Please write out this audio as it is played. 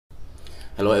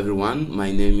Hello everyone, my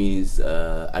name is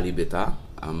Ali Beta.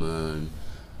 I'm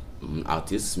an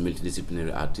artist,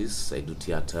 multidisciplinary artist. I do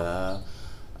theater,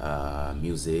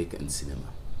 music and cinema.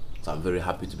 So I'm very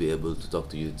happy to be able to talk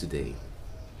to you today.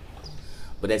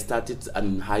 But I started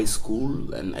in high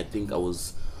school and I think I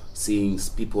was seeing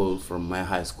people from my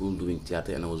high school doing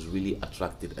theater and I was really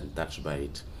attracted and touched by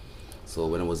it. So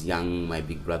when I was young, my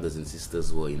big brothers and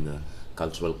sisters were in the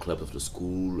cultural club of the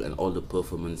school and all the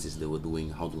performances they were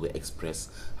doing, how do they express,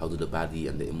 how do the body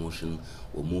and the emotion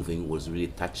were moving was really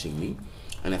touching me.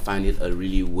 And I find it a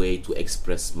really way to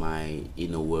express my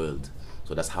inner world.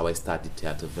 So that's how I started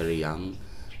theater very young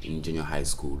in junior high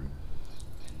school.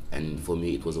 And for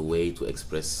me, it was a way to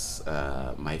express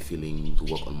my feeling, to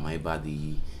work on my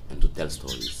body and to tell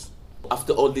stories.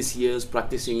 After all these years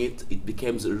practicing it, it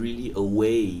became really a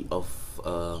way of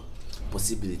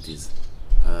possibilities,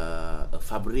 a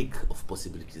fabric of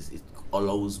possibilities. It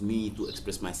allows me to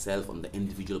express myself on the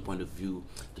individual point of view,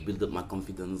 to build up my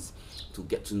confidence, to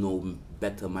get to know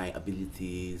better my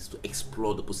abilities, to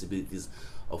explore the possibilities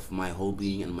of my whole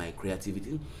being and my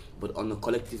creativity. But on a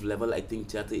collective level, I think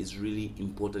theater is really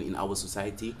important in our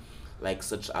society, like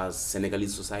such as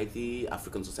Senegalese society,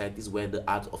 African societies, where the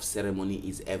art of ceremony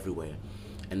is everywhere.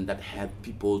 And that help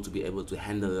people to be able to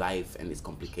handle life and its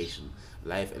complication,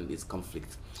 life and its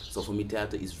conflict. So for me,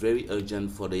 theater is very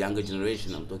urgent for the younger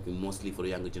generation. I'm talking mostly for the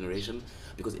younger generation,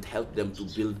 because it helps them to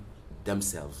build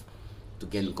themselves, to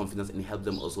gain confidence, and help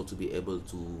them also to be able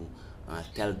to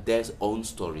tell their own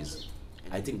stories.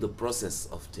 I think the process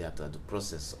of theater, the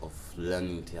process of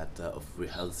learning theater, of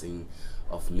rehearsing,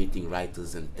 of meeting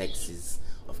writers and texts,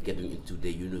 of getting into the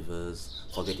universe,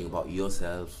 forgetting about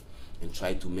yourself, and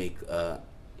try to make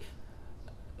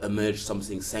emerge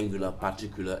something singular,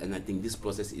 particular. And I think this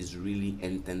process is really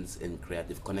intense and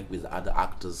creative. Connect with other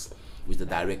actors, with the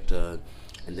director,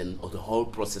 and then the whole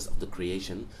process of the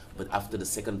creation. But after the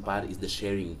second part is the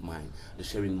sharing mind, the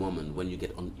sharing moment, when you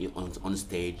get on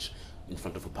stage in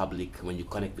front of a public, when you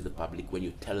connect with the public, when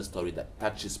you tell a story that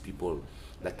touches people,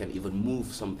 that can even move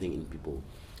something in people.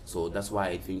 So that's why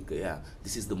I think, yeah,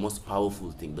 this is the most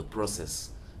powerful thing, the process,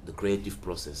 the creative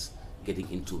process, getting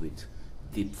into it,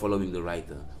 deep, following the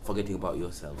writer, forgetting about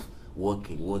yourself,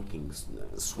 working,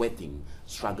 sweating,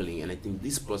 struggling. And I think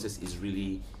this process is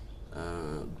really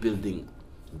building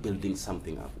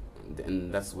something up.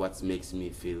 And that's what makes me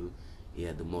feel,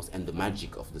 yeah, the most, and the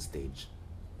magic of the stage.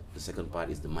 The second part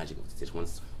is the magic of the stage.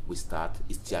 Once we start,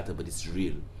 it's theater, but it's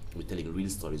real. We're telling real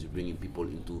stories, we're bringing people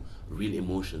into real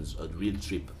emotions, a real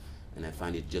trip. And I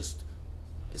find it just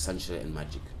essential and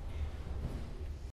magic.